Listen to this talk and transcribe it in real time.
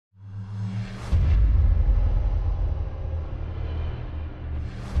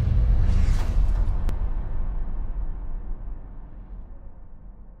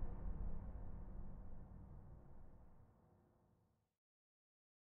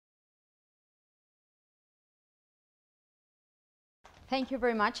Thank you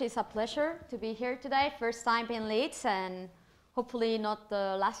very much. It's a pleasure to be here today. First time in Leeds and hopefully not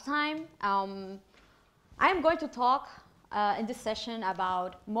the last time. I'm going to talk in this session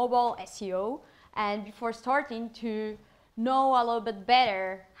about mobile SEO. And before starting to know a little bit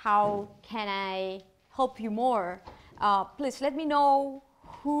better how can I help you more, please let me know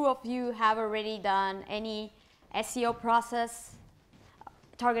who of you have already done any SEO process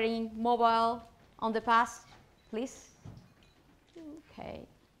targeting mobile on the past, please.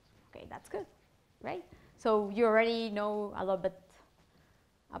 Okay, that's good, right? So you already know a little bit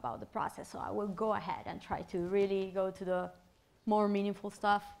about the process, so I will go ahead and try to really go to the more meaningful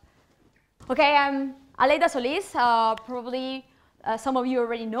stuff. Okay, I'm Aleyda Solis. Probably some of you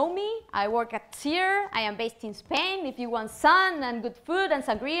already know me. I work at SEO. I am based in Spain. If you want sun and good food and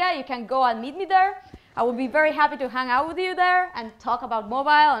sangria, you can go and meet me there. I will be very happy to hang out with you there and talk about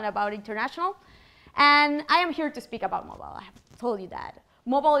mobile and about international. And I am here to speak about mobile. I have told you that.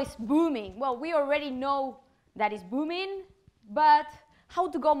 Mobile is booming. Well, we already know that it's booming, but how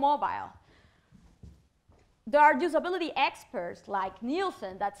to go mobile? There are usability experts like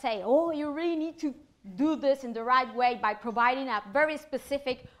Nielsen that say, oh, you really need to do this in the right way by providing a very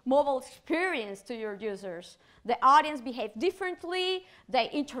specific mobile experience to your users. The audience behaves differently, they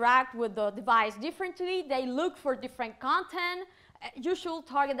interact with the device differently, they look for different content. You should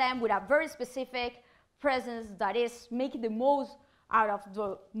target them with a very specific presence that is making the most out of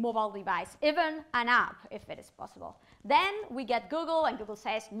the mobile device, even an app if it is possible. Then we get Google, and Google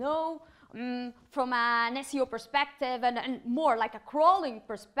says, no, from an SEO perspective and more like a crawling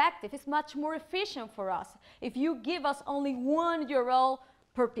perspective, it's much more efficient for us. If you give us only one URL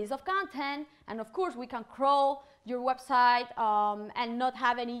per piece of content, and of course we can crawl your website and not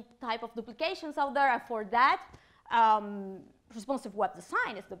have any type of duplications out there, and for that, responsive web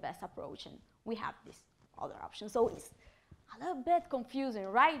design is the best approach, and we have this other option. So it's a little bit confusing,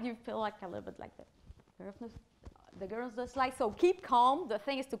 right? You feel like a little bit like the girls just like, so keep calm. The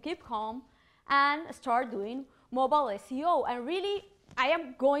thing is to keep calm and start doing mobile SEO. And really, I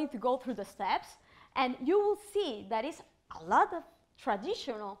am going to go through the steps, and you will see that it's a lot of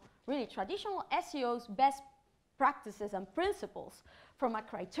traditional SEO's best practices and principles from a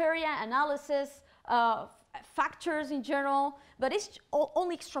criteria analysis, factors in general, but it's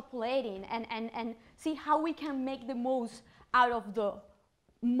only extrapolating and see how we can make the most out of the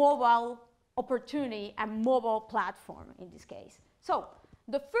mobile opportunity and mobile platform in this case. So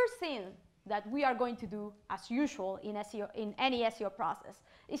the first thing that we are going to do as usual in SEO, in any SEO process,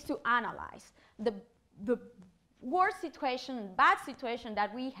 is to analyze the worst situation, bad situation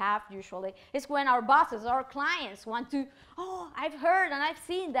that we have usually is when our bosses, our clients want to, oh, I've heard and I've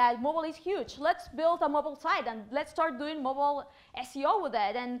seen that mobile is huge. Let's build a mobile site and let's start doing mobile SEO with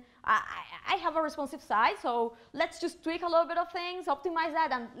it. And I have a responsive site, so let's just tweak a little bit of things, optimize that,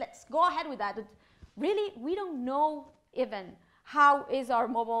 and let's go ahead with that. But really, we don't know even how is our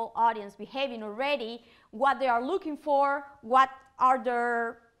mobile audience behaving already, what they are looking for, what are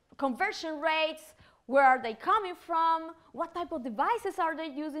their conversion rates, where are they coming from? What type of devices are they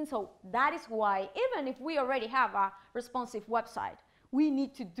using? So that is why, even if we already have a responsive website, we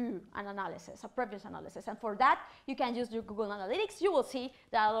need to do an analysis, a previous analysis. And for that, you can use your Google Analytics. You will see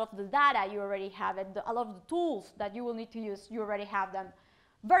that a lot of the data, you already have it. A lot of the tools that you will need to use, you already have them.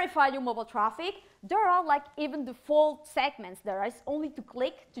 Verify your mobile traffic. There are like even default segments. There is only to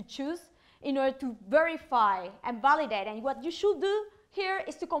click to choose in order to verify and validate. And what you should do here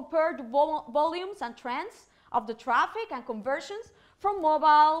is to compare the volumes and trends of the traffic and conversions from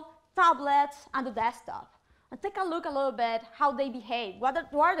mobile, tablets, and the desktop. And take a look a little bit how they behave, what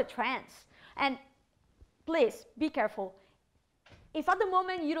are the trends. And please, be careful. If at the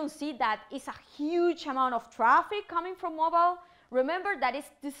moment you don't see that it's a huge amount of traffic coming from mobile, remember that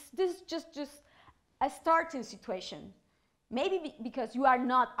this is just a starting situation. Maybe because you are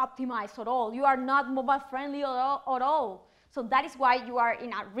not optimized at all, you are not mobile friendly at all. So that is why you are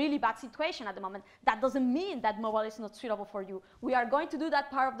in a really bad situation at the moment. That doesn't mean that mobile is not suitable for you. We are going to do that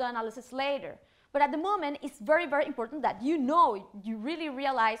part of the analysis later. But at the moment, it's very, very important that you know, you really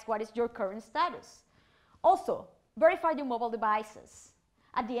realize what is your current status. Also, verify your mobile devices.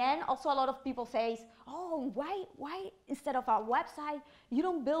 At the end, also a lot of people say, oh, why instead of a website, you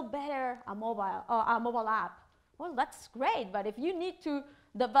don't build better a mobile app? Well, that's great, but if you need to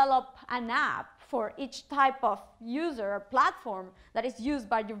develop an app for each type of user or platform that is used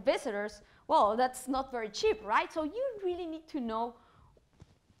by your visitors, well, that's not very cheap, right? So you really need to know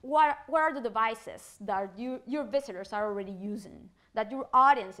what are the devices that your visitors are already using, that your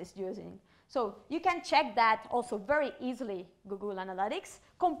audience is using. So you can check that also very easily, Google Analytics,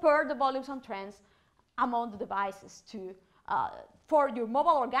 compare the volumes and trends among the devices to for your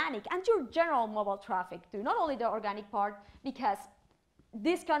mobile organic and your general mobile traffic too, not only the organic part, because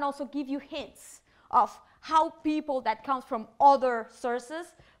this can also give you hints of how people that come from other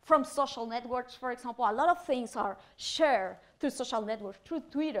sources, from social networks, for example. A lot of things are shared through social networks, through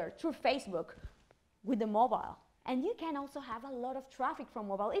Twitter, through Facebook, with the mobile. And you can also have a lot of traffic from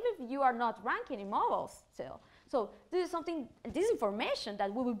mobile, even if you are not ranking in mobile still. So this is something, this information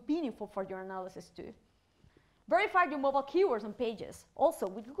that will be meaningful for your analysis too. Verify your mobile keywords and pages. Also,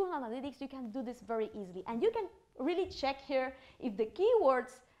 with Google Analytics, you can do this very easily. And you can really check here if the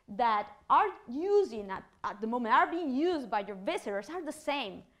keywords that are using at the moment are being used by your visitors are the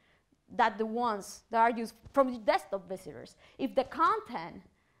same that the ones that are used from your desktop visitors. If the content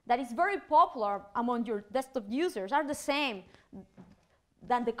that is very popular among your desktop users are the same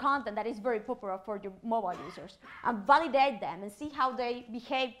than the content that is very popular for your mobile users, and validate them and see how they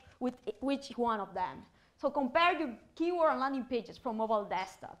behave with which one of them. So compare your keyword and landing pages from mobile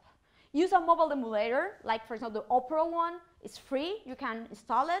desktop. Use a mobile emulator, like for example the Opera one. It's free, you can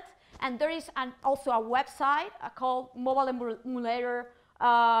install it. And there is also a website called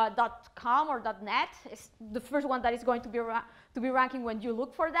mobileemulator.com or .net. It's the first one that is going to be ranking when you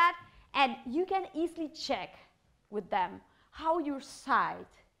look for that. And you can easily check with them how your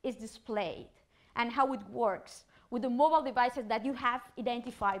site is displayed and how it works with the mobile devices that you have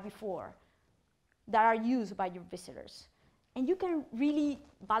identified before that are used by your visitors. And you can really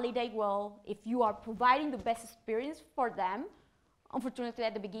validate well if you are providing the best experience for them. Unfortunately,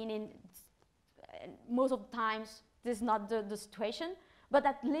 at the beginning, most of the times, this is not the situation. But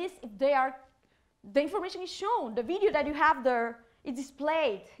at least if they are, the information is shown, the video that you have there is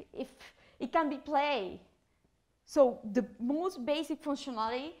displayed, if it can be played. So the most basic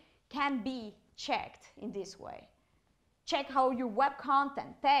functionality can be checked in this way. Check how your web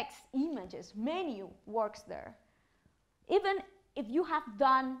content, text, images, menu works there. Even if you have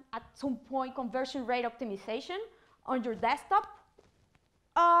done at some point conversion rate optimization on your desktop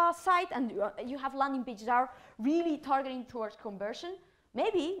site and you have landing pages that are really targeting towards conversion,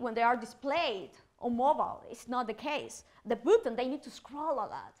 maybe when they are displayed on mobile, it's not the case. The button, they need to scroll a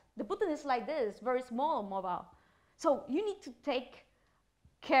lot. The button is like this, very small on mobile. So you need to take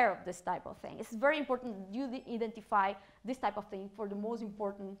care of this type of thing. It's very important that you identify this type of thing for the most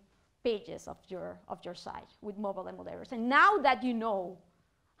important pages of your site with mobile emulators. And now that you know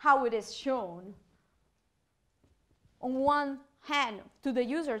how it is shown on one hand to the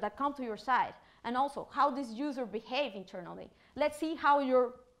users that come to your site, and also how this user behave internally, let's see how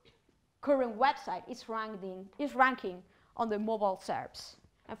your current website is ranking on the mobile SERPs.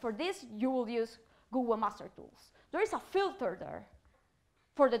 And for this, you will use Google Master Tools. There is a filter there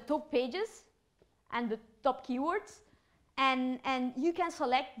for the top pages and the top keywords. And you can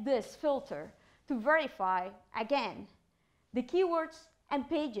select this filter to verify, again, the keywords and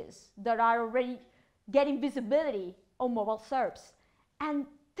pages that are already getting visibility on mobile SERPs. And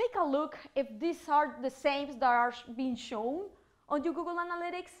take a look if these are the same that are being shown on your Google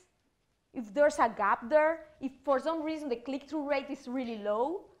Analytics. If there's a gap there, if for some reason the click-through rate is really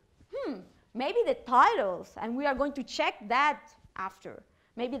low, maybe the titles, and we are going to check that after.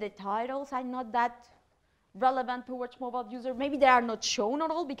 Maybe the titles are not that relevant towards mobile user. Maybe they are not shown at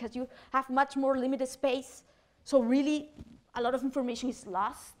all because you have much more limited space. So really, a lot of information is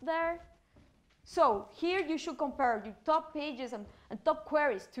lost there. So here you should compare your top pages and top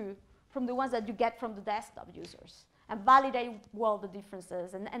queries from the ones that you get from the desktop users and validate well the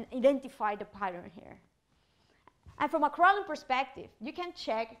differences and identify the pattern here. And from a crawling perspective, you can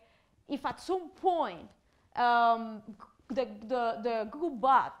check if at some point the Google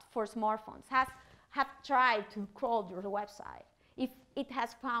bot for smartphones have tried to crawl your website, if it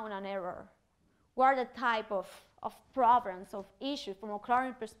has found an error. What are the type of problems, of issues from a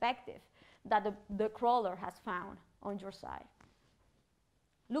crawling perspective that the crawler has found on your site?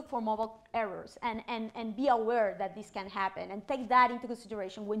 Look for mobile errors and be aware that this can happen and take that into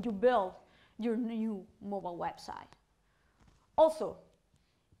consideration when you build your new mobile website. Also,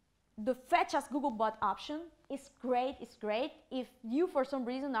 the fetch as Googlebot option is great. It's great if you, for some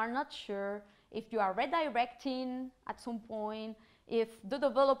reason, are not sure if you are redirecting at some point, if the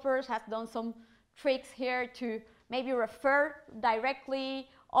developers have done some tricks here to maybe refer directly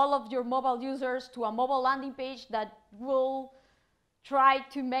all of your mobile users to a mobile landing page that will try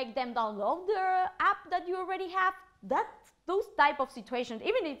to make them download the app that you already have. Those type of situations,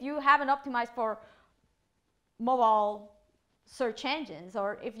 even if you haven't optimized for mobile search engines,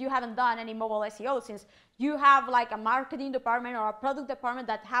 or if you haven't done any mobile SEO, since you have like a marketing department or a product department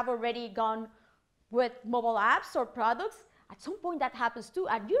that have already gone with mobile apps or products, at some point that happens too,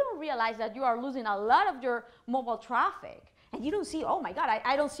 and you don't realize that you are losing a lot of your mobile traffic. and you don't see, oh my God,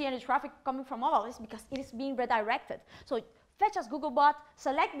 I don't see any traffic coming from mobile. It's because it is being redirected. So fetch as Googlebot,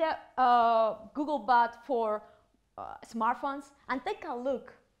 select the Googlebot for smartphones, and take a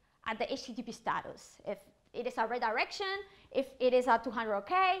look at the HTTP status. If it is a redirection, if it is a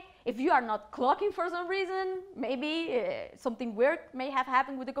 200OK, if you are not clocking for some reason, maybe something weird may have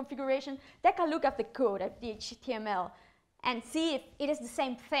happened with the configuration, take a look at the code, at the HTML, and see if it is the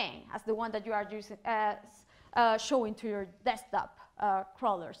same thing as the one that you are using, showing to your desktop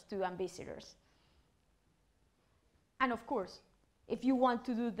crawlers, to visitors. And of course, if you want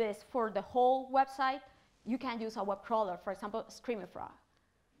to do this for the whole website, you can use a web crawler, for example, Screaming Frog.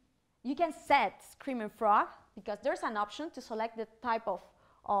 You can set Screaming Frog because there's an option to select the type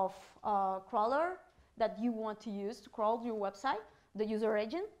of crawler that you want to use to crawl your website, the user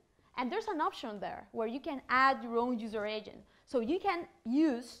agent. And there's an option there where you can add your own user agent. So you can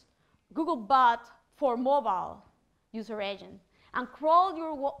use Googlebot for mobile user agent and crawl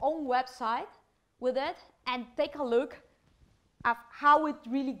your own website with it and take a look at how it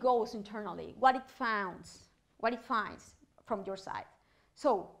really goes internally, what it finds from your site.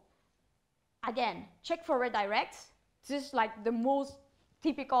 So again, check for redirects. This is like the most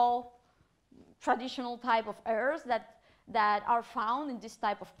typical traditional type of errors that are found in this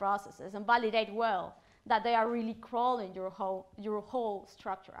type of processes, and validate well that they are really crawling your whole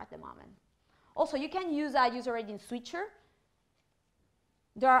structure at the moment. Also, you can use a user agent switcher.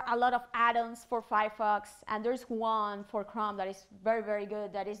 There are a lot of add-ons for Firefox, and there's one for Chrome that is very, very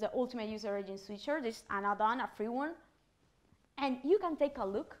good. That is the Ultimate User Agent Switcher. This is an add-on, a free one. And you can take a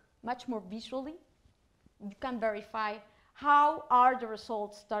look much more visually. You can verify how are the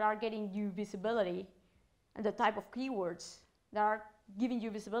results that are getting you visibility and the type of keywords that are giving you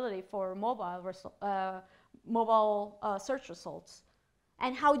visibility for mobile search results,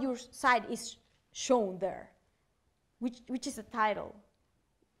 and how your site is shown there, which is the title,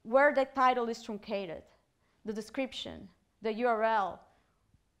 where the title is truncated, the description, the URL,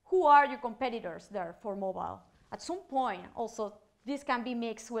 who are your competitors there for mobile. At some point, also, this can be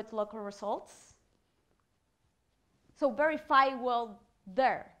mixed with local results. So verify well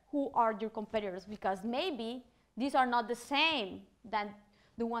there, who are your competitors, because maybe these are not the same than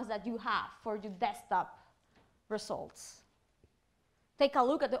the ones that you have for your desktop results. Take a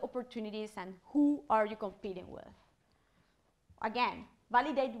look at the opportunities and who are you competing with. Again,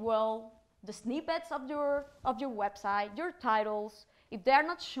 validate well the snippets of your website, your titles. If they are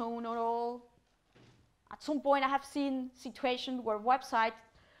not shown at all, at some point I have seen situations where websites,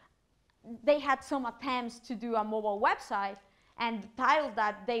 they had some attempts to do a mobile website, and the title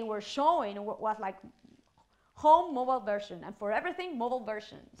that they were showing was like home mobile version, and for everything mobile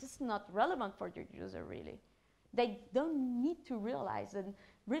version. This is not relevant for your user really. They don't need to realize that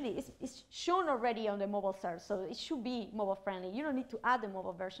really it's shown already on the mobile search, so it should be mobile friendly. You don't need to add the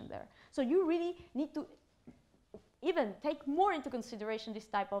mobile version there. So you really need to even take more into consideration this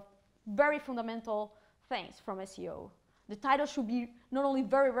type of very fundamental things from SEO. The title should be not only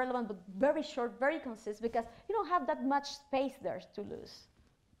very relevant, but very short, very concise, because you don't have that much space there to lose.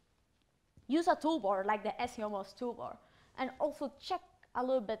 Use a toolbar like the SEO Most toolbar, and also check a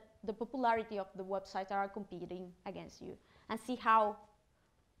little bit the popularity of the websites that are competing against you, and see how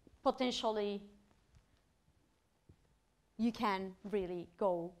potentially you can really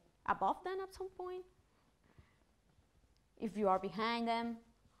go above them at some point. If you are behind them,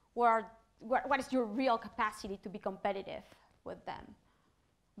 what is your real capacity to be competitive with them?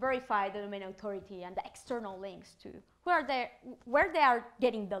 Verify the domain authority and the external links too. Where they are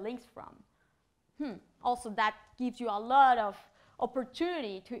getting the links from. Also, that gives you a lot of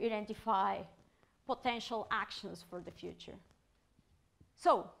opportunity to identify potential actions for the future.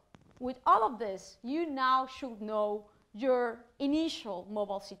 So, with all of this, you now should know your initial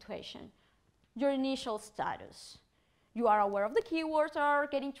mobile situation, your initial status. You are aware of the keywords that are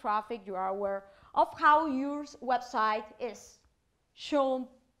getting traffic. You are aware of how your website is shown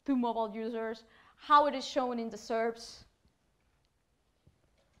to mobile users, how it is shown in the SERPs.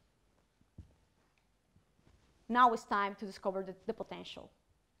 Now it's time to discover the potential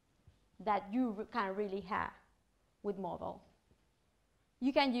that you can really have with mobile.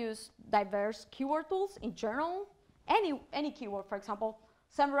 You can use diverse keyword tools in general, any keyword, for example,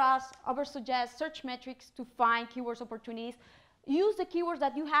 SEMrush, Oversuggest, search metrics to find keywords opportunities. Use the keywords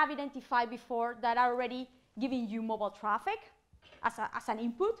that you have identified before that are already giving you mobile traffic as an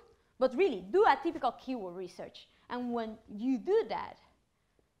input, but really do a typical keyword research. And when you do that,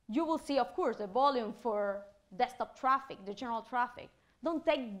 you will see, of course, the volume for desktop traffic, the general traffic. Don't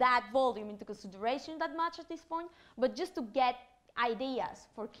take that volume into consideration that much at this point, but just to get ideas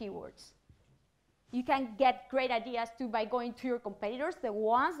for keywords. You can get great ideas too by going to your competitors, the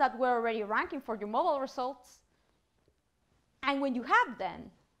ones that were already ranking for your mobile results. And when you have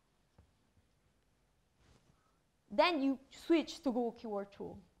them, then you switch to Google Keyword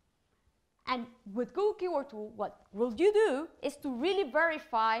Tool. And with Google Keyword Tool, what will you do is to really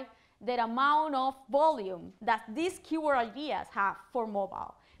verify the amount of volume that these keyword ideas have for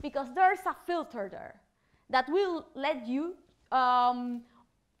mobile. Because there's a filter there that will let you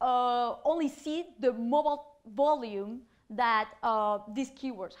only see the mobile volume that these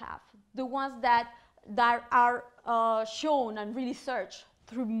keywords have, the ones that are shown and really searched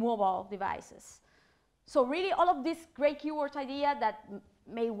through mobile devices. So really all of these great keywords idea that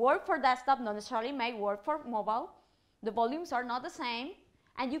may work for desktop, not necessarily may work for mobile. The volumes are not the same,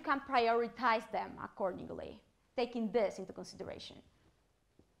 and you can prioritize them accordingly, taking this into consideration.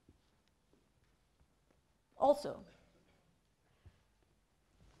 Also,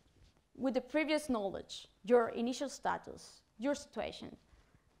 with the previous knowledge, your initial status, your situation,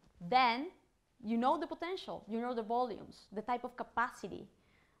 then you know the potential, you know the volumes, the type of capacity.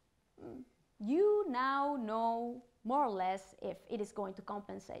 You now know more or less if it is going to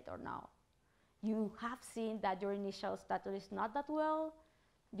compensate or not. You have seen that your initial status is not that well.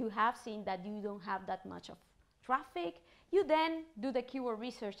 You have seen that you don't have that much of traffic. You then do the keyword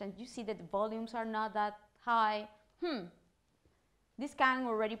research and you see that the volumes are not that high. This can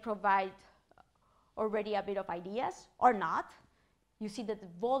already provide a bit of ideas or not. You see that the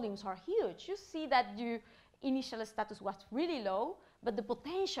volumes are huge. You see that your initial status was really low, but the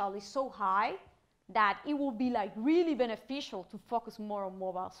potential is so high that it will be like really beneficial to focus more on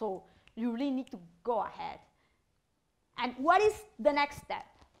mobile. So you really need to go ahead. And what is the next step?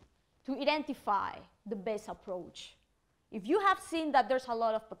 To identify the best approach. If you have seen that there's a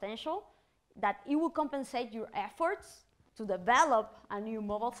lot of potential, that it will compensate your efforts to develop a new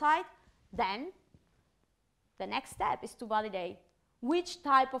mobile site, then the next step is to validate which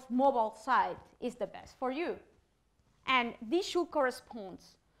type of mobile site is the best for you. And this should correspond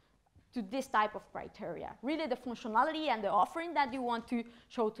to this type of criteria. Really the functionality and the offering that you want to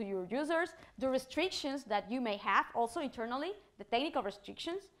show to your users, the restrictions that you may have also internally, the technical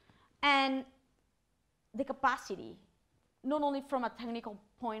restrictions, and the capacity, not only from a technical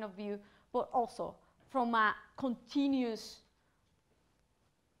point of view, but also from a continuous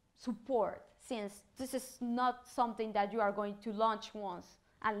support, since this is not something that you are going to launch once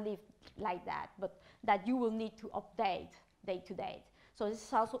and leave like that, but that you will need to update day to day. So this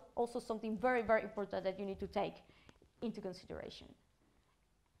is also something very, very important that you need to take into consideration.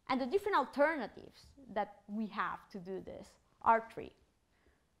 And the different alternatives that we have to do this are three.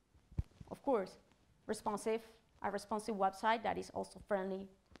 Of course, a responsive website that is also friendly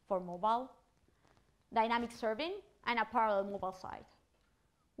for mobile, dynamic serving, and a parallel mobile site.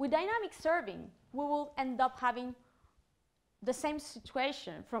 With dynamic serving, we will end up having the same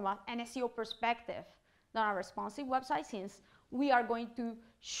situation from an SEO perspective than a responsive website, since we are going to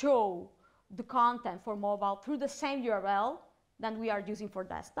show the content for mobile through the same URL that we are using for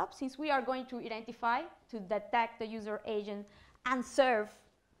desktop, since we are going to identify, to detect the user agent and serve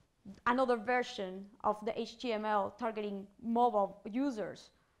another version of the HTML targeting mobile users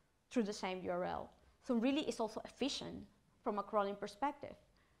through the same URL. So really it's also efficient from a crawling perspective.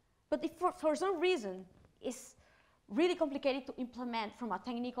 But if for some reason it's really complicated to implement from a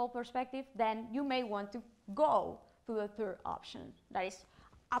technical perspective, then you may want to go to the third option, that is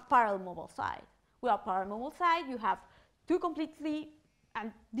a parallel mobile site. With a parallel mobile site, you have two completely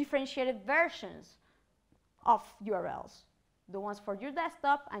differentiated versions of URLs, the ones for your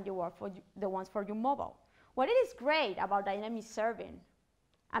desktop and the ones for your mobile. What it is great about dynamic serving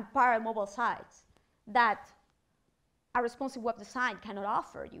and parallel mobile sites that a responsive web design cannot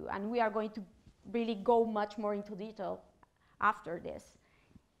offer you, and we are going to really go much more into detail after this,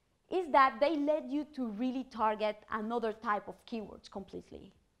 is that they let you to really target another type of keywords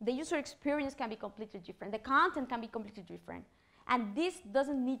completely. The user experience can be completely different. The content can be completely different. And this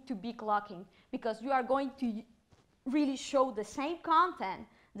doesn't need to be clocking, because you are going to really show the same content,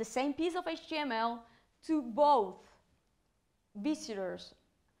 the same piece of HTML to both visitors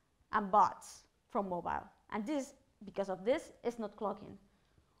and bots from mobile. And this, because of this, is not clocking.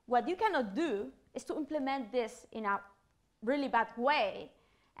 What you cannot do is to implement this in a really bad way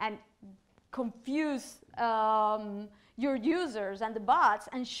and confuse your users and the bots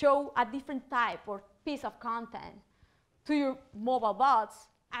and show a different type or piece of content to your mobile bots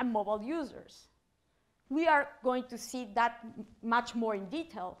and mobile users. We are going to see that much more in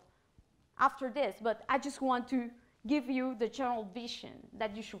detail after this, but I just want to give you the general vision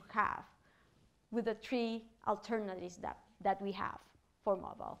that you should have with the three alternatives that we have for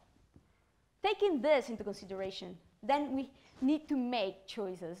mobile. taking this into consideration, then we need to make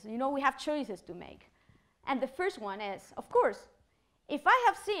choices. You know, we have choices to make. And the first one is, of course, if I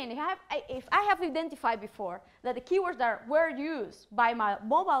have seen, if I have identified before that the keywords that were used by my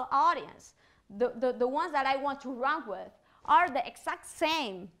mobile audience, the ones that I want to rank with, are the exact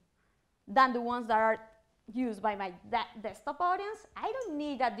same than the ones that are used by my desktop audience, I don't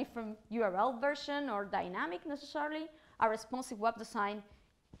need a different URL version or dynamic necessarily. A responsive web design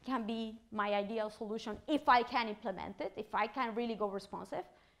can be my ideal solution if I can implement it, if I can really go responsive.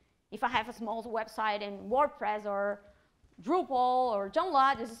 If I have a small website in WordPress or Drupal or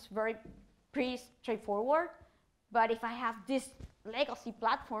Joomla, this is very pretty straightforward. But if I have this legacy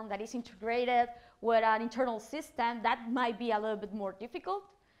platform that is integrated with an internal system, that might be a little bit more difficult.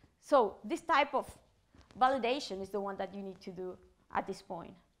 So this type of validation is the one that you need to do at this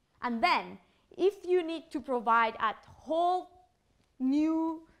point. And then, if you need to provide a whole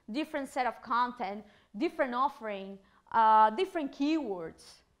new, different set of content, different offering, different keywords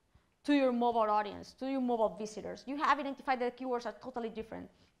to your mobile audience, to your mobile visitors, you have identified that the keywords are totally different,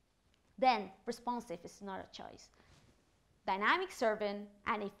 then responsive is not a choice. Dynamic serving,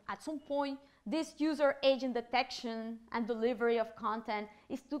 and if at some point this user agent detection and delivery of content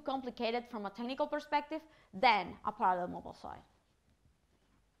is too complicated from a technical perspective, then a parallel mobile site.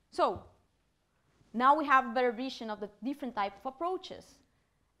 So now we have a better vision of the different type of approaches,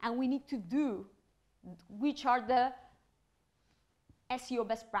 and we need to do which are the SEO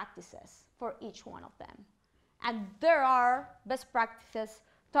best practices for each one of them. And there are best practices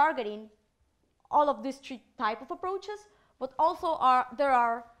targeting all of these three types of approaches, but also there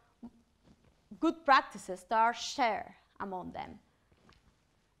are good practices that are shared among them.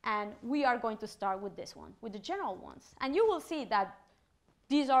 And we are going to start with this one, with the general ones. And you will see that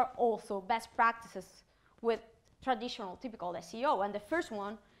these are also best practices with traditional, typical SEO. And the first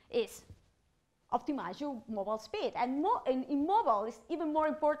one is optimize your mobile speed. And in mobile, it's even more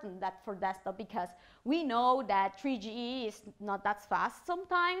important than for desktop, because we know that 3G is not that fast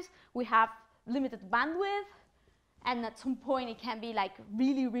sometimes. We have limited bandwidth, and at some point it can be like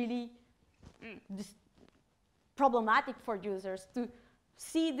really, really problematic for users to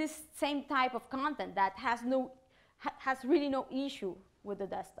see this same type of content that has really no issue with the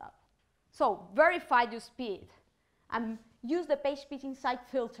desktop. So verify your speed and use the page speed insight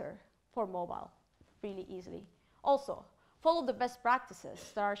filter for mobile really easily. Also, follow the best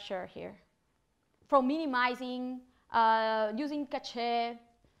practices that are shared here. From minimizing, using cache,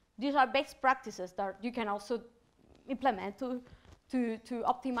 these are best practices that you can also implement to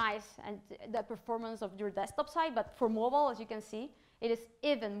optimize the performance of your desktop site. But for mobile, as you can see, it is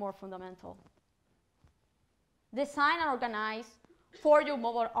even more fundamental. Design and organize for your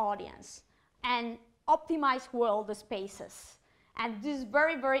mobile audience and optimize well the spaces. And this is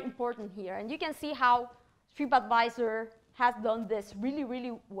very, very important here. And you can see how TripAdvisor has done this really,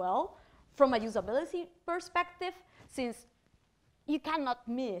 really well from a usability perspective, since you cannot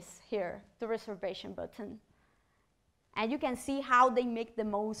miss here the reservation button. And you can see how they make the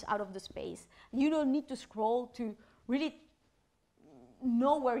most out of the space. You don't need to scroll to really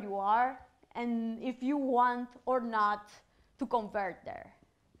know where you are and if you want or not to convert there.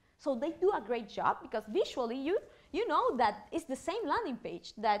 So they do a great job, because visually you know that it's the same landing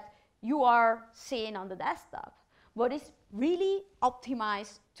page that you are seeing on the desktop, but it's really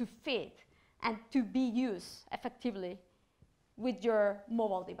optimized to fit and to be used effectively with your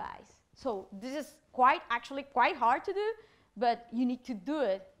mobile device. So this is actually quite hard to do, but you need to do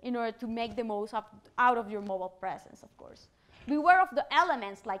it in order to make the most out of your mobile presence, of course. Beware of the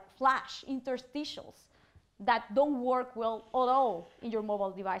elements like flash, interstitials, that don't work well at all in your mobile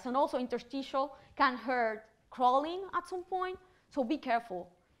device. And also interstitial can hurt crawling at some point, so be careful.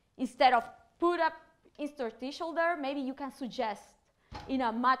 Instead of put up interstitial there, maybe you can suggest in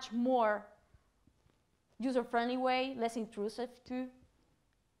a much more user-friendly way, less intrusive too.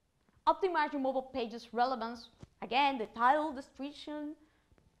 Optimize your mobile page's relevance. Again, the title, description,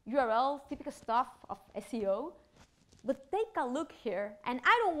 URL, typical stuff of SEO. But take a look here, and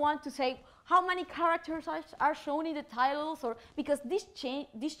I don't want to say how many characters are shown in the titles, because this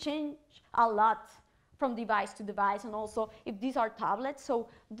change a lot from device to device, and also if these are tablets. So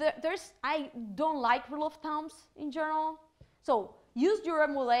I don't like rule of thumbs in general. So use your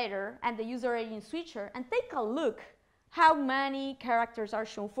emulator and the user agent switcher and take a look how many characters are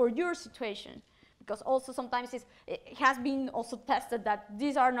shown for your situation. Because also sometimes it has been also tested that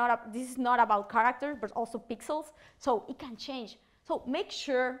this is not about characters, but also pixels. So it can change. So make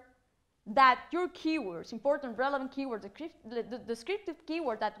sure that your keywords, important relevant keywords, the descriptive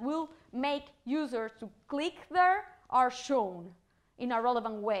keyword that will make users to click there, are shown. in a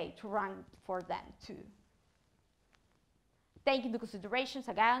relevant way to rank for them too. Take into considerations,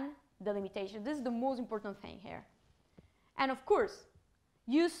 again, the limitations. This is the most important thing here. And of course,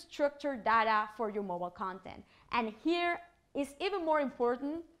 use structured data for your mobile content. And here is even more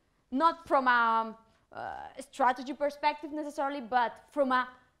important, not from a strategy perspective necessarily, but from a,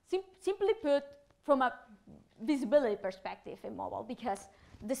 simply put, from a visibility perspective in mobile, because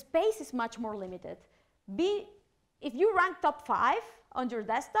the space is much more limited. If you rank top 5 on your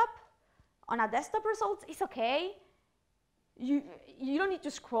desktop, on a desktop results, it's okay. You don't need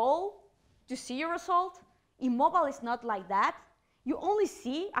to scroll to see your result. In mobile, it's not like that. You only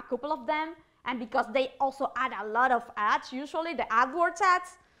see a couple of them, and because they also add a lot of ads, usually the AdWords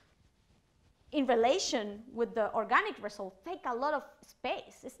ads, in relation with the organic result, take a lot of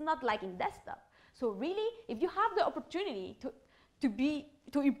space. It's not like in desktop. So really, if you have the opportunity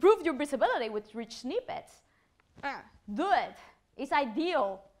to improve your visibility with rich snippets, do it. It's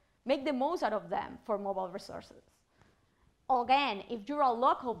ideal. Make the most out of them for mobile resources. Again, if you're a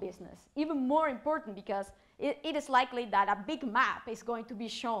local business, even more important, because it is likely that a big map is going to be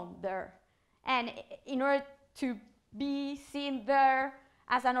shown there. And in order to be seen there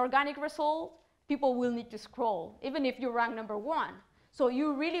as an organic result, people will need to scroll, even if you rank number 1. So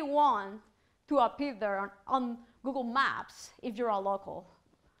you really want to appear there on Google Maps if you're a local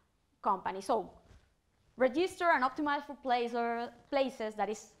company. So register and optimize for places. That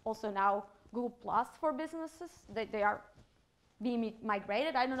is also now Google Plus for businesses. They are being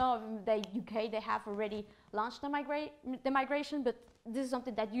migrated. I don't know if in the UK they have already launched the migration, but this is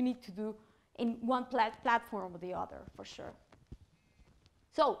something that you need to do in one platform or the other, for sure.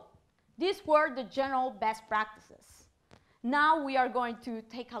 So these were the general best practices. Now we are going to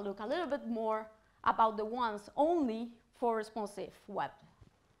take a look a little bit more about the ones only for responsive web.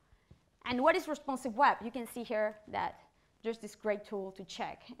 And what is responsive web? You can see here that there's this great tool to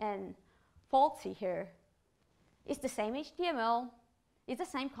check. And faulty here, it's the same HTML, it's the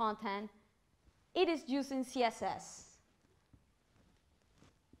same content, it is using CSS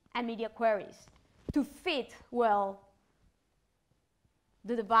and media queries to fit well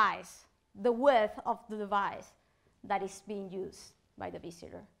the device, the width of the device that is being used by the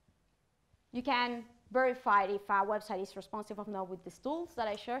visitor. You can verify if a website is responsive or not with these tools that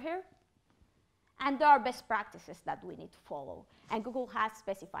I share here. And there are best practices that we need to follow. And Google has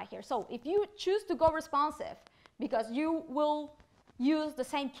specified here. So if you choose to go responsive, because you will use the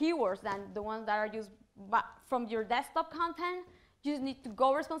same keywords than the ones that are used from your desktop content, you just need to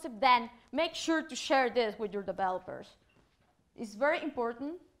go responsive, then make sure to share this with your developers. It's very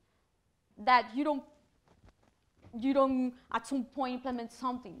important that you don't at some point implement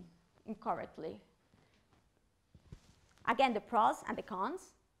something incorrectly. Again, the pros and the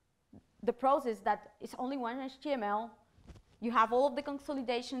cons. The pros is that it's only one HTML. You have all of the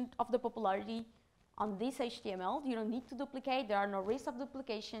consolidation of the popularity on this HTML. You don't need to duplicate. There are no risks of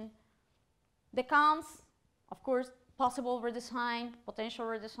duplication. The cons, of course, possible redesign, potential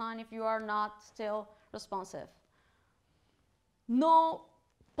redesign if you are not still responsive. No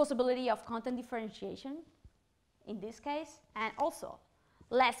possibility of content differentiation in this case, and also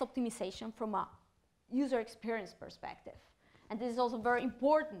less optimization from a user experience perspective. And this is also very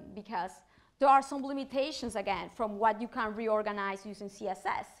important because there are some limitations, again, from what you can reorganize using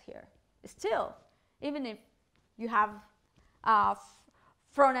CSS here. Still, even if you have a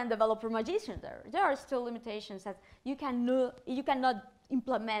front-end developer magician there are still limitations that you cannot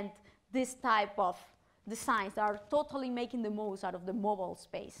implement this type of designs that are totally making the most out of the mobile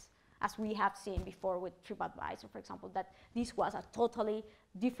space, as we have seen before with TripAdvisor, for example, that this was a totally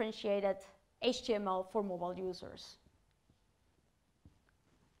differentiated HTML for mobile users.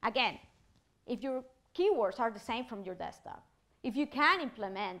 Again, if your keywords are the same from your desktop, if you can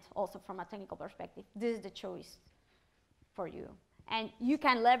implement also from a technical perspective, this is the choice for you. And you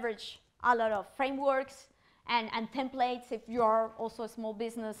can leverage a lot of frameworks and templates if you're also a small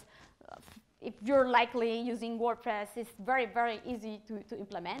business. If you're likely using WordPress, it's very, very easy to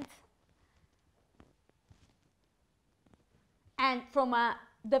implement. And from a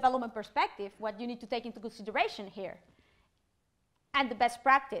development perspective, what you need to take into consideration here, and the best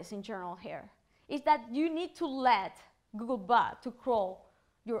practice in general here, is that you need to let Googlebot to crawl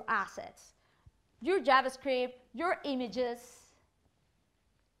your assets, your JavaScript, your images,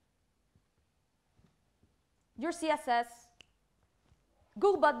 your CSS.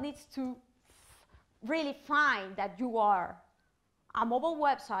 Googlebot needs to really find that you are a mobile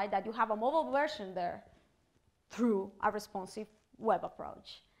website, that you have a mobile version there through a responsive web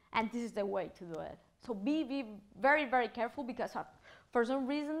approach. And this is the way to do it. So be very, very careful, because for some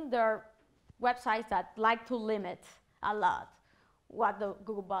reason there are websites that like to limit a lot what the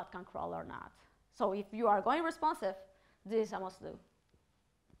Google bot can crawl or not. So if you are going responsive, this is a must do.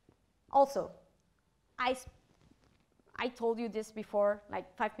 Also, I told you this before,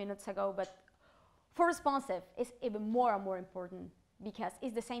 like 5 minutes ago, but for responsive, it's even more and more important because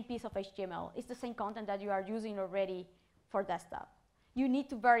it's the same piece of HTML. It's the same content that you are using already for desktop. You need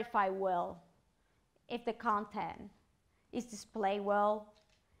to verify well if the content is displayed well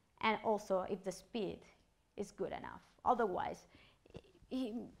and also if the speed is good enough. Otherwise,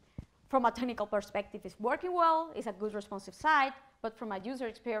 from a technical perspective, it's working well, it's a good responsive site, but from a user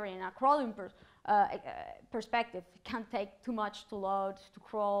experience, a crawling perspective, it can take too much to load, to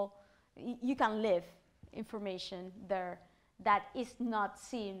crawl. You can leave information there that is not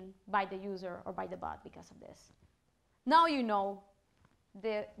seen by the user or by the bot because of this. Now you know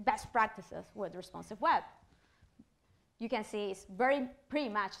the best practices with responsive web. You can see it's pretty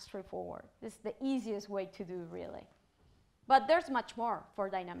much straightforward. This is the easiest way to do, really. But there's much more for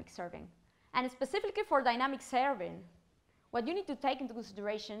dynamic serving. And specifically for dynamic serving, what you need to take into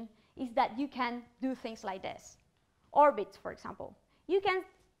consideration is that you can do things like this. Orbit, for example. You can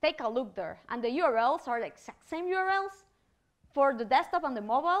take a look there, and the URLs are the exact same URLs for the desktop and the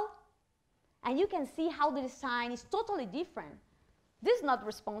mobile, and you can see how the design is totally different. This is not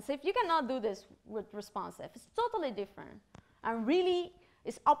responsive. You cannot do this with responsive. It's totally different, and really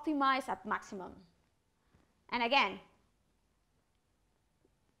is optimized at maximum. And again,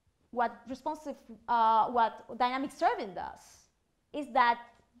 what dynamic serving does is that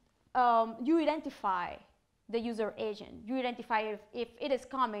you identify the user agent. You identify if it is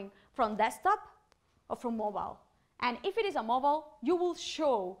coming from desktop or from mobile. And if it is a mobile, you will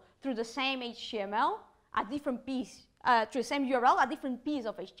show through the same HTML a different piece, through the same URL, a different piece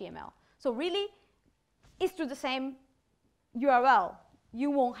of HTML. So really, it's through the same URL.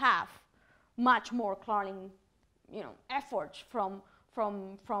 You won't have much more crawling, effort from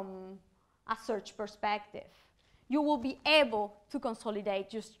a search perspective. You will be able to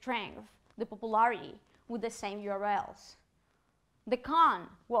consolidate your strength, the popularity, with the same URLs. The con,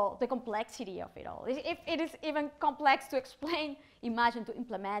 well, the complexity of it all. If it is even complex to explain, imagine to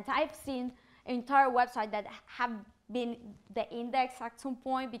implement. I've seen an entire website that have been the index at some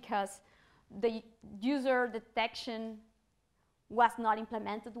point because the user detection was not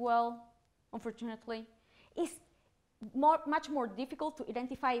implemented well, unfortunately. It's much more difficult to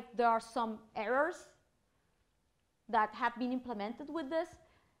identify if there are some errors that have been implemented with this,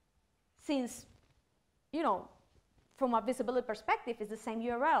 since, from a visibility perspective, it's the same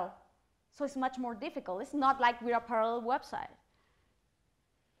URL. So it's much more difficult. It's not like we're a parallel website.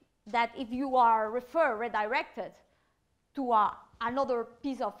 That if you are redirected to another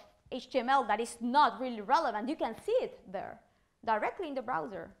piece of HTML that is not really relevant, you can see it there, directly in the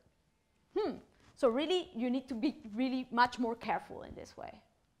browser. So really, you need to be really much more careful in this way.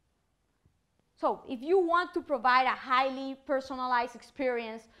 So if you want to provide a highly personalized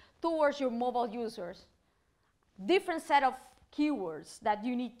experience towards your mobile users, different set of keywords that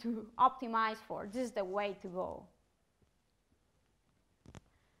you need to optimize for, this is the way to go.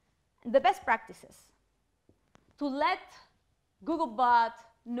 The best practices. To let Googlebot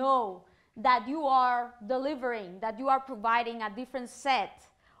know that you are delivering, that you are providing a different set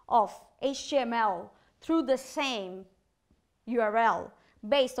of HTML through the same URL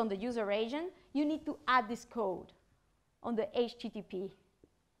based on the user agent, you need to add this code on the HTTP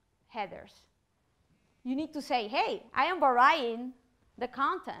headers. You need to say, hey, I am varying the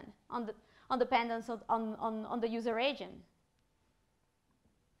content on dependence on the user agent.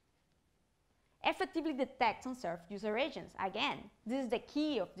 Effectively detect and serve user agents. Again, this is the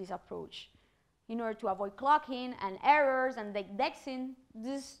key of this approach. In order to avoid clocking and errors and the indexing,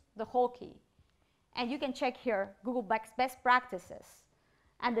 this is the whole key. And you can check here Google best practices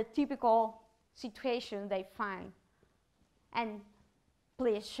and the typical situation they find. And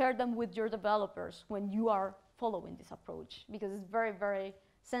please share them with your developers when you are following this approach, because it's very, very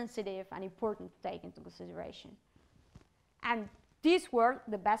sensitive and important to take into consideration. And these were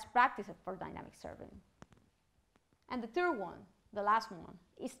the best practices for dynamic serving. And the third one, the last one,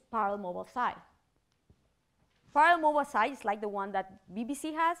 is parallel mobile site. Parallel mobile site is like the one that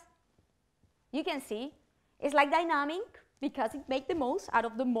BBC has. You can see it's like dynamic because it makes the most out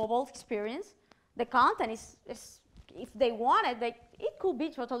of the mobile experience. The content is if they want it, it could be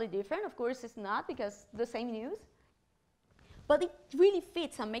totally different. Of course, it's not because the same news. But it really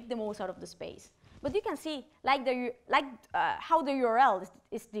fits and makes the most out of the space. But you can see how the URL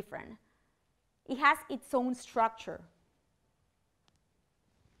is different. It has its own structure.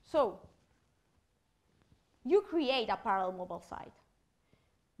 So you create a parallel mobile site.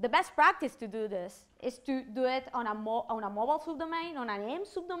 the best practice to do this is to do it on a mobile subdomain, on an M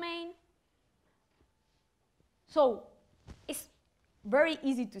subdomain. So it's very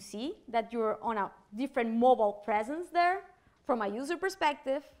easy to see that you're on a different mobile presence there from a user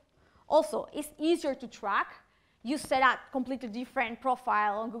perspective. Also, it's easier to track. You set up completely different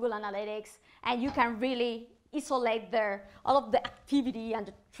profile on Google Analytics, and you can really isolate there all of the activity and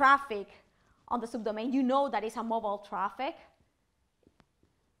the traffic on the subdomain. You know that it's a mobile traffic.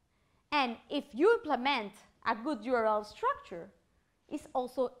 And if you implement a good URL structure, it's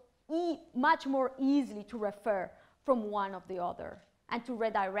also much more easily to refer from one of the other and to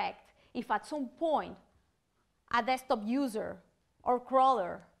redirect. If at some point a desktop user or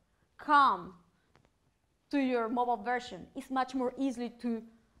crawler come to your mobile version, it's much more easily to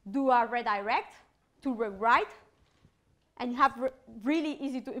do a redirect, to rewrite, and you have really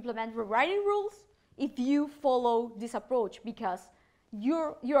easy to implement rewriting rules if you follow this approach, because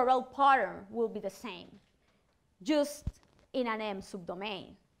your URL pattern will be the same, just in an M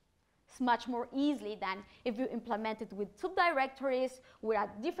subdomain. It's much more easily than if you implement it with subdirectories, with a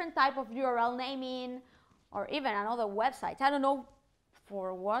different type of URL naming, or even another website. I don't know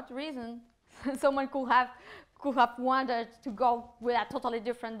for what reason someone could have wanted to go with a totally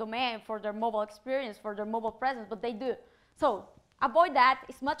different domain for their mobile experience, for their mobile presence, but they do. So avoid that.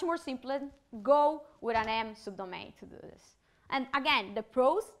 It's much more simple. Go with an M subdomain to do this. And again, the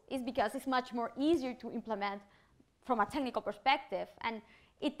pros is because it's much more easier to implement from a technical perspective, and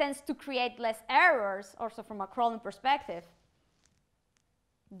it tends to create less errors also from a crawling perspective.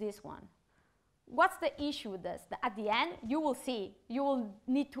 This one. What's the issue with this? At the end, you will see, you will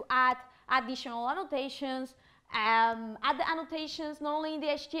need to add additional annotations, add the annotations not only in the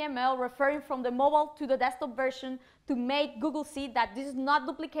HTML, referring from the mobile to the desktop version to make Google see that this is not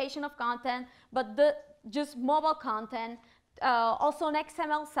duplication of content, but just mobile content. Also on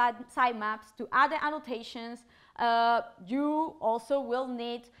XML sitemaps to add the annotations. You also will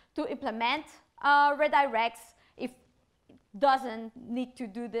need to implement redirects if it doesn't need to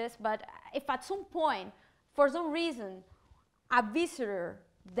do this, but if at some point, for some reason, a visitor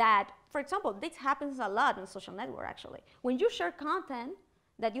that, for example, this happens a lot in social network actually. When you share content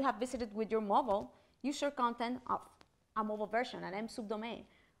that you have visited with your mobile, you share content of a mobile version, an M subdomain.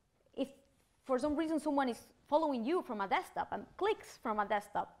 If for some reason someone is following you from a desktop and clicks from a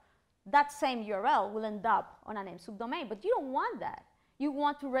desktop, that same URL will end up on an M subdomain, but you don't want that. You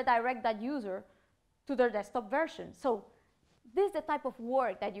want to redirect that user to their desktop version. So this is the type of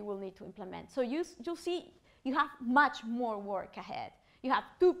work that you will need to implement. So you'll see you have much more work ahead. You have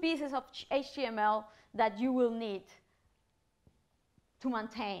 2 pieces of HTML that you will need to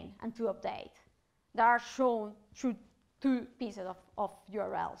maintain and to update that are shown through 2 pieces of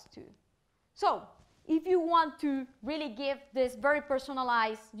URLs too. So if you want to really give this very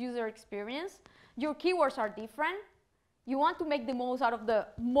personalized user experience, your keywords are different. You want to make the most out of the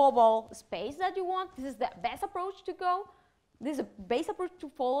mobile space that you want. This is the best approach to go. This is a base approach to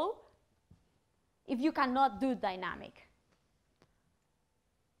follow if you cannot do dynamic.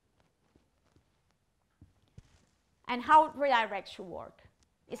 And how redirect should work?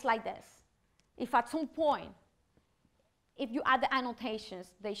 It's like this. If at some point, if you add the annotations,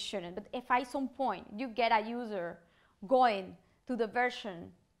 they shouldn't. But if at some point you get a user going to the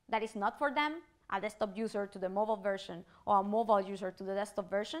version that is not for them, a desktop user to the mobile version, or a mobile user to the desktop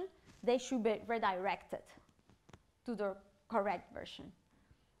version, they should be redirected to the correct version.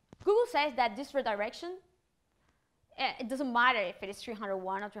 Google says that this redirection, it doesn't matter if it is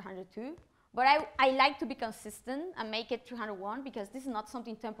 301 or 302, but I like to be consistent and make it 301 because this is not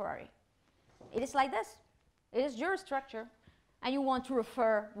something temporary. It is like this. It is your structure, and you want to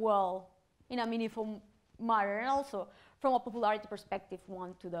refer well in a meaningful manner, and also from a popularity perspective,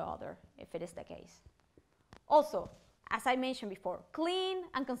 one to the other, if it is the case. Also, as I mentioned before, clean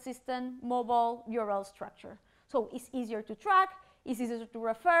and consistent mobile URL structure. So it's easier to track, it's easier to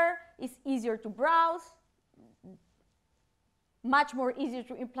refer, it's easier to browse, much more easier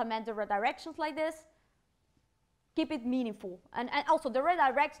to implement the redirections like this. Keep it meaningful. And also, the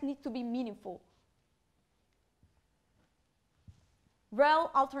redirects need to be meaningful.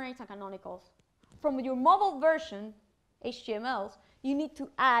 Rel, alternates, and canonicals. From your mobile version, HTMLs, you need to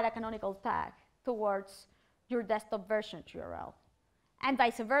add a canonical tag towards your desktop version URL. And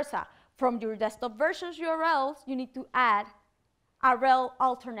vice versa. From your desktop version's URLs, you need to add a rel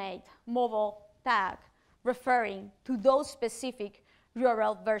alternate mobile tag referring to those specific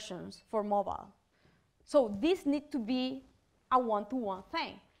URL versions for mobile. So this needs to be a one-to-one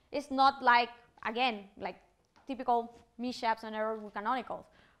thing. It's not like, again, like typical mishaps and errors with canonicals.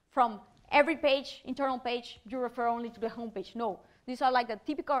 From every page, internal page, you refer only to the home page. No, These are like the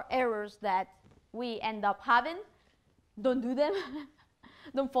typical errors that we end up having. Don't do them.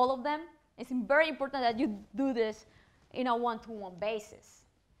 Don't follow them. It's very important that you do this in a one-to-one basis.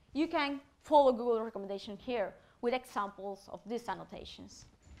 You can follow Google recommendation here with examples of these annotations.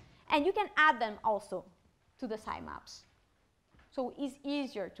 And you can add them also to the sitemaps. So it's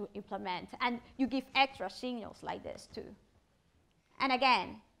easier to implement, and you give extra signals like this too. And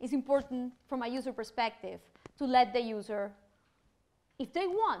again, it's important from a user perspective to let the user, if they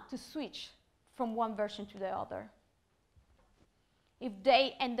want to switch from one version to the other, if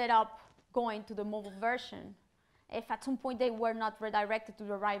they ended up going to the mobile version, if at some point they were not redirected to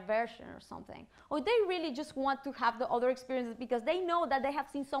the right version or something, or they really just want to have the other experiences because they know that they have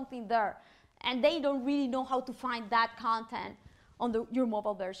seen something there and they don't really know how to find that content on your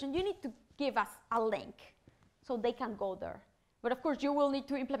mobile version, you need to give us a link so they can go there. But of course, you will need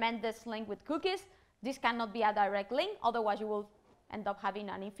to implement this link with cookies. This cannot be a direct link, otherwise you will end up having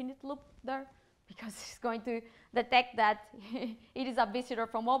an infinite loop there, because it's going to detect that it is a visitor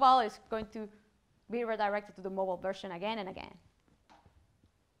from mobile. It's going to be redirected to the mobile version again and again.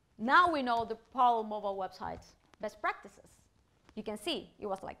 Now we know the Powell mobile website's best practices. You can see it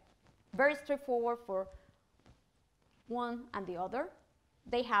was like very straightforward for one and the other.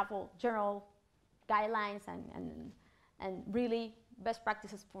 They have all general guidelines and really best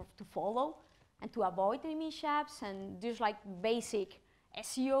practices to follow and to avoid any mishaps, and there's like basic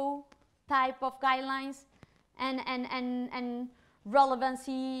SEO type of guidelines and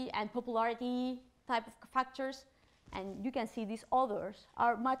relevancy and popularity type of factors. And you can see these others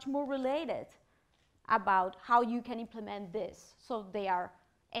are much more related about how you can implement this so they are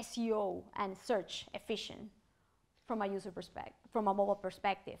SEO and search efficient from a user perspective, from a mobile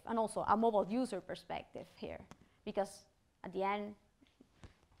perspective, and also a mobile user perspective here, because at the end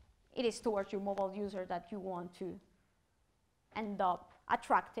it is towards your mobile user that you want to end up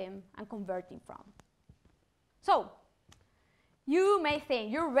attracting and converting from. So you may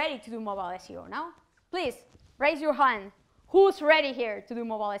think you're ready to do mobile SEO now. Please raise your hand. Who's ready here to do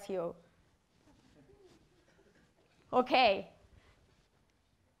mobile SEO? Okay.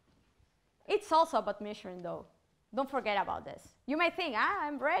 It's also about measuring though. Don't forget about this. You may think,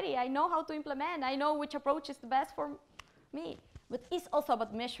 I'm ready, I know how to implement, I know which approach is the best for me. But it's also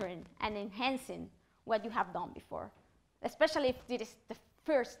about measuring and enhancing what you have done before, especially if it is the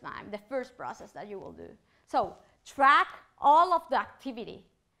first time, the first process that you will do. So track all of the activity.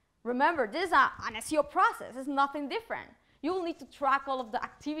 Remember, this is an SEO process. It's nothing different. You will need to track all of the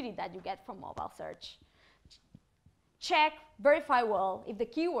activity that you get from mobile search. Check, verify well if the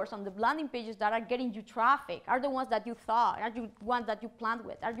keywords on the landing pages that are getting you traffic are the ones that you thought, are the ones that you planned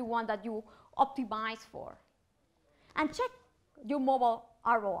with, are the ones that you optimized for. And check your mobile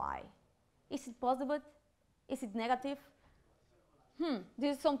ROI. Is it positive? Is it negative?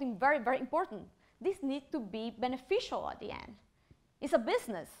 This is something very, very important. This needs to be beneficial at the end. It's a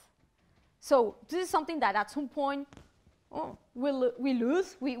business. So this is something that at some point we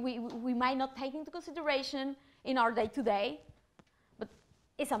lose. We might not take into consideration in our day-to-day, but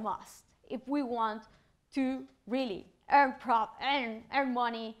it's a must if we want to really earn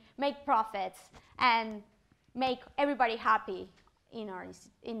money, make profits, and make everybody happy in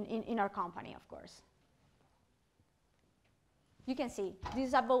our company, of course. You can see this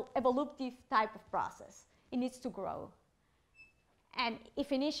is an evolutive type of process. It needs to grow. And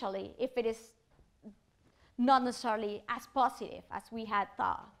if initially, if it is not necessarily as positive as we had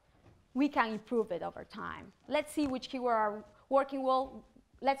thought, we can improve it over time. Let's see which keywords are working well.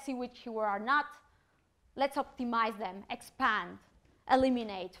 Let's see which keywords are not. Let's optimize them, expand,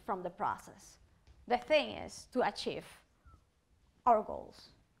 eliminate from the process. The thing is to achieve our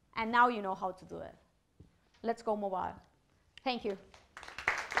goals. And now you know how to do it. Let's go mobile. Thank you.